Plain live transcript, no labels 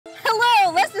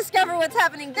what's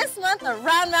happening this month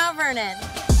around Mount Vernon.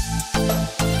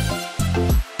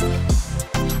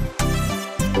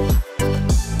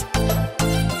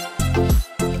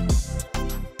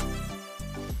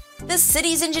 The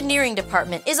city's engineering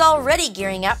department is already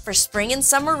gearing up for spring and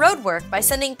summer road work by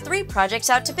sending 3 projects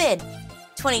out to bid: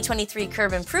 2023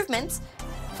 curb improvements,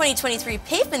 2023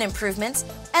 pavement improvements,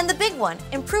 and the big one,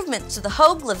 improvements to the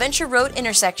Hogue-LaVenture Road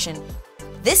intersection.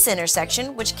 This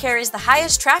intersection, which carries the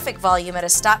highest traffic volume at a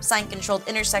stop sign controlled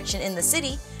intersection in the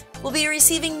city, will be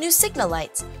receiving new signal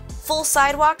lights, full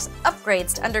sidewalks,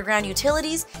 upgrades to underground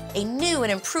utilities, a new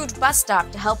and improved bus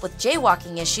stop to help with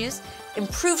jaywalking issues,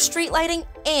 improved street lighting,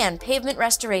 and pavement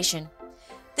restoration.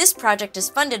 This project is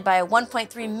funded by a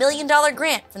 $1.3 million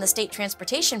grant from the State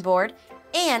Transportation Board,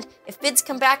 and if bids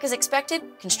come back as expected,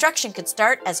 construction could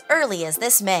start as early as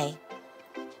this May.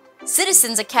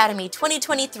 Citizens Academy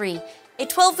 2023, a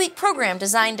 12-week program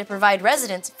designed to provide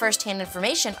residents first-hand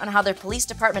information on how their police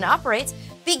department operates,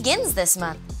 begins this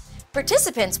month.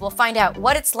 Participants will find out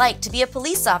what it's like to be a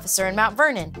police officer in Mount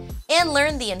Vernon and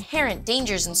learn the inherent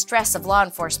dangers and stress of law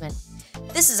enforcement.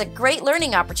 This is a great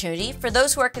learning opportunity for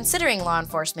those who are considering law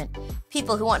enforcement,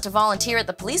 people who want to volunteer at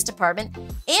the police department,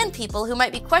 and people who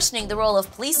might be questioning the role of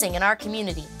policing in our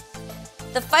community.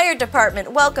 The fire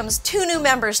department welcomes 2 new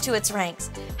members to its ranks.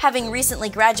 Having recently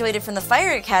graduated from the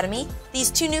Fire Academy,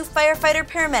 these 2 new firefighter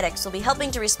paramedics will be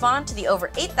helping to respond to the over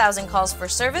 8,000 calls for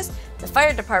service the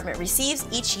fire department receives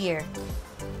each year.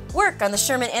 Work on the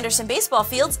Sherman Anderson baseball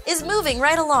fields is moving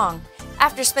right along.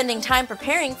 After spending time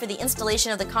preparing for the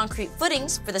installation of the concrete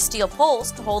footings for the steel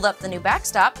poles to hold up the new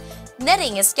backstop,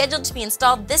 netting is scheduled to be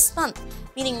installed this month,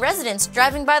 meaning residents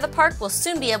driving by the park will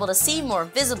soon be able to see more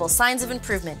visible signs of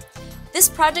improvement. This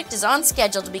project is on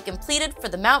schedule to be completed for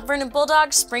the Mount Vernon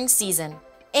Bulldogs spring season.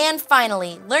 And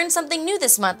finally, learn something new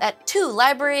this month at 2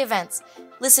 library events.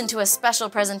 Listen to a special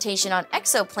presentation on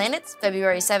exoplanets,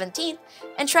 February 17th,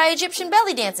 and try Egyptian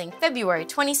belly dancing, February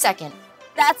 22nd.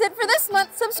 That's it for this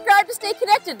month. Subscribe to stay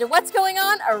connected to what's going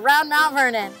on around Mount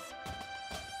Vernon.